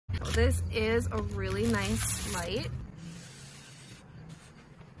this is a really nice light.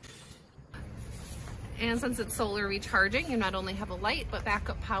 And since it's solar recharging, you not only have a light, but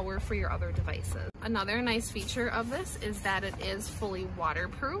backup power for your other devices. Another nice feature of this is that it is fully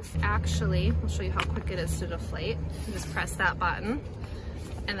waterproof. Actually, I'll show you how quick it is to deflate. You just press that button,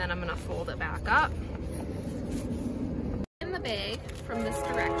 and then I'm gonna fold it back up. In the bag from this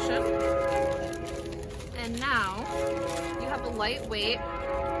direction. And now you have a lightweight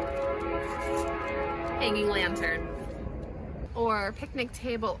hanging lantern, or picnic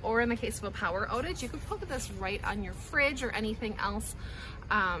table, or in the case of a power outage, you can put this right on your fridge or anything else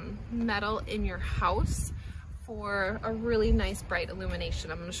metal in your house for a really nice bright illumination.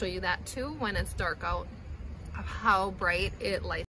 I'm going to show you that too when it's dark out, of how bright it lights.